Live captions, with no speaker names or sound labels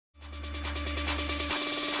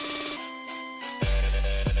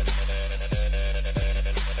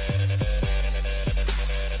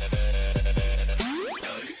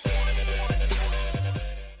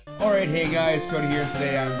Alright, hey guys, Cody here.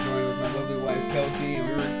 Today I'm joined with my lovely wife, Kelsey, and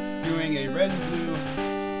we were doing a red and blue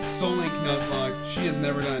Soul Link Nuzlocke. She has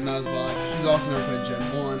never done a Nuzlocke. She's also never played Gen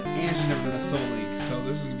 1, and she's never done a Soul Link. So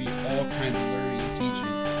this is going to be all kinds of learning and teaching.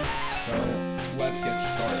 So let's get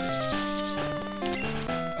started.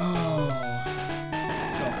 Oh.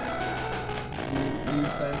 So, are you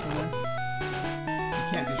excited for this? You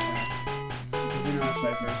can't be shy. Because you're not a shy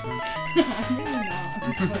person. I'm really not,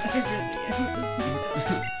 but I really am.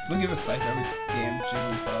 Look at the sight for every damn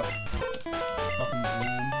Jigglypuff. Fucking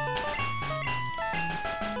bloom.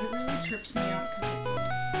 It really trips me out because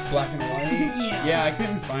it's Black and white? Yeah. Yeah, I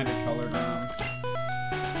couldn't find a colored ROM.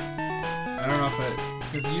 I don't know if it...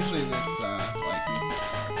 Because usually that's, like...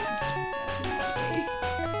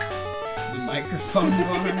 The microphone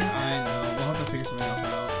one? I know. We'll have to figure something else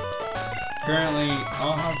out. Currently,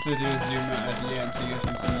 all I'll have to do is zoom out at the end so you guys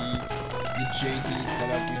can see the janky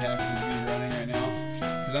setup we have to be running right now.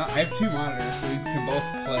 Because I have two monitors, so we can both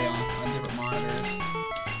play on different monitors.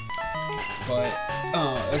 But,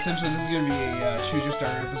 essentially this is going to be a Choose Your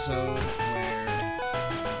Starter episode where,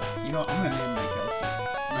 you know, I'm going to name my Kelsey.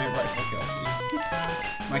 My rifle Kelsey.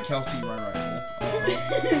 My Kelsey rifle.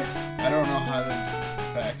 I don't know how to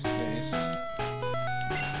backspace.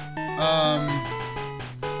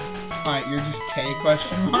 Alright, you're just K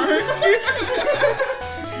question mark?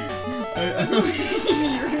 I don't know.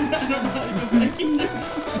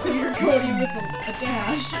 So you're Cody with a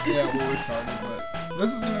dash. Yeah, we're retarded, but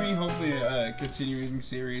this is going to be hopefully a continuing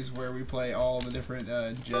series where we play all the different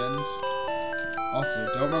gens. Also,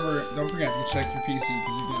 don't forget to check your PC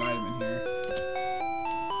because you get an item in here.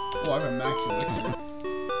 Oh, I have a max elixir. What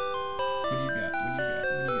do you get?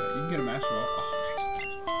 You can get a master wall.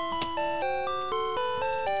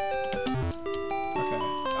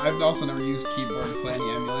 I've also never used keyboard to play any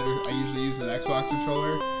emulators. I usually use an Xbox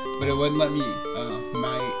controller, but it wouldn't let me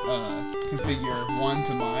configure one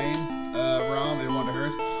to mine ROM and one to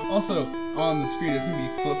hers. Also, on the screen, it's going to be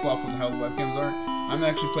flip-flop with how the webcams are. I'm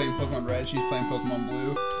actually playing Pokemon Red, she's playing Pokemon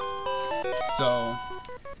Blue. So...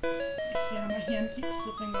 Yeah, my hand keeps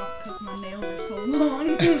slipping off because my nails are so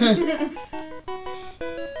long.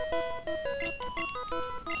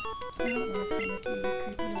 I don't want to be like you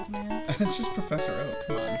creepy old man. It's just Professor Oak,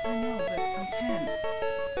 come on. I know, but I'm 10.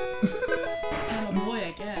 I'm a boy,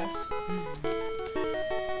 I guess.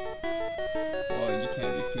 Well, you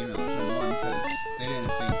can't be female in Gen 1 because they didn't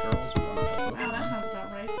think girls were on Pokemon. Wow, that sounds about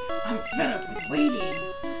right. I'm fed up with waiting.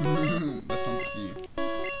 That sounds like you.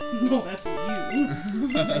 No, that's you.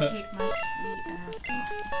 Because I take my sweet ass off.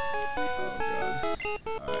 Oh god.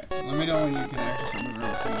 Alright, let me know when you can actually start moving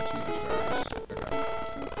around between the two starters. Okay.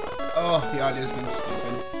 Oh, the audio's been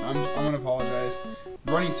stupid. I'm gonna apologize.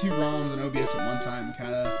 Running two ROMs and OBS at one time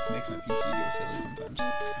kind of makes my PC go silly sometimes.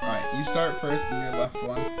 Alright, you start first in your left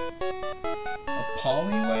one. A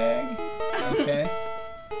Poliwag? Okay.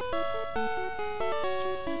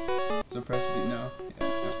 So press B, no. Yeah,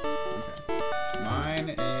 okay. Mine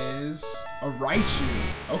is a Raichu.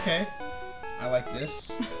 Okay. I like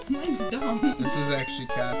this. Mine's dumb. This is actually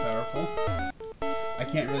kind of powerful. I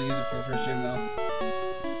can't really use it for the first gym though.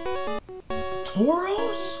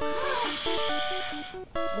 Tauros?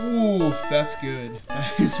 Ooh, that's good.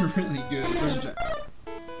 That is really good.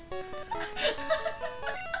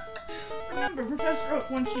 Remember, Professor Oak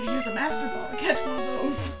wants you to use a Master Ball to catch one of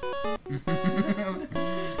those.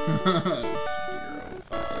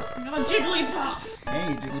 I got a Jigglypuff.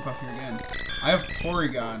 Hey, Jigglypuff here again. I have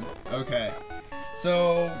Porygon. Okay.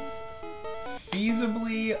 So,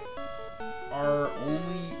 feasibly, our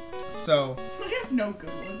only... So... I have no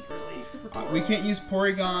good ones, really, except for we can't use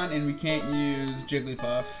Porygon, and we can't use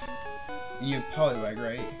Jigglypuff. And you have Poliwag,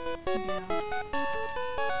 right? Yeah.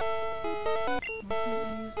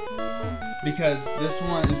 Because this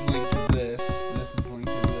one is linked to this, this is linked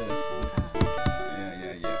to this, this is linked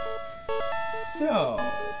to... Yeah. So...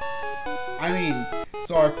 I mean,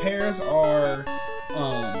 so our pairs are...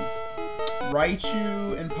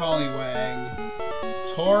 Raichu and Poliwag,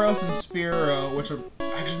 Tauros and Spearow, which are...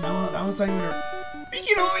 Actually, no, that one's not even a... We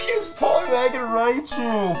can only use Poliwag and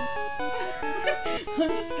Raichu! I'm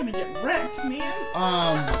just gonna get wrecked,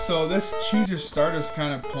 man. So this Choose Your Starter is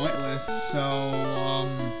kind of pointless, so,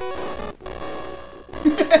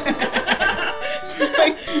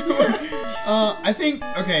 I think,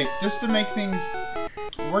 okay, just to make things...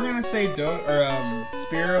 We're gonna say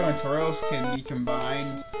Spearow and Tauros can be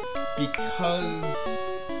combined because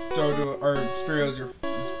Spearow's your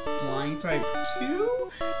flying type too,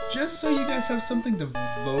 just so you guys have something to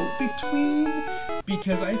vote between,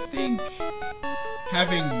 because I think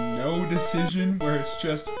having no decision where it's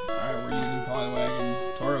just, alright, we're using Poliwag and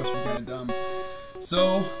Tauros, we're kind of dumb.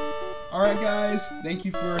 So, Alright guys, thank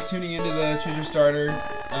you for tuning into the Choose Your Starter.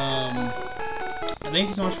 Thank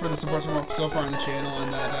you so much for the support so far on the channel,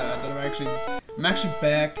 and that I'm actually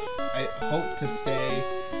back. I hope to stay.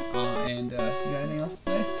 And you got anything else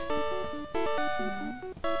to say?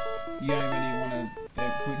 You got anybody you want to?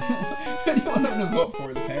 Who do you want them to vote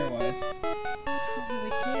for? The pairwise. I don't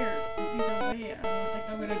really care. Either way, I don't think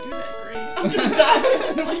I'm gonna do that great. I'm gonna die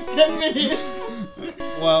in like 10 minutes.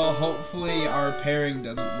 Well, hopefully our pairing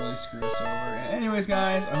doesn't really screw us over. Anyways,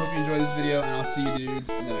 guys, I hope you enjoyed this video, and I'll see you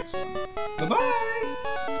dudes in the next one. Bye-bye!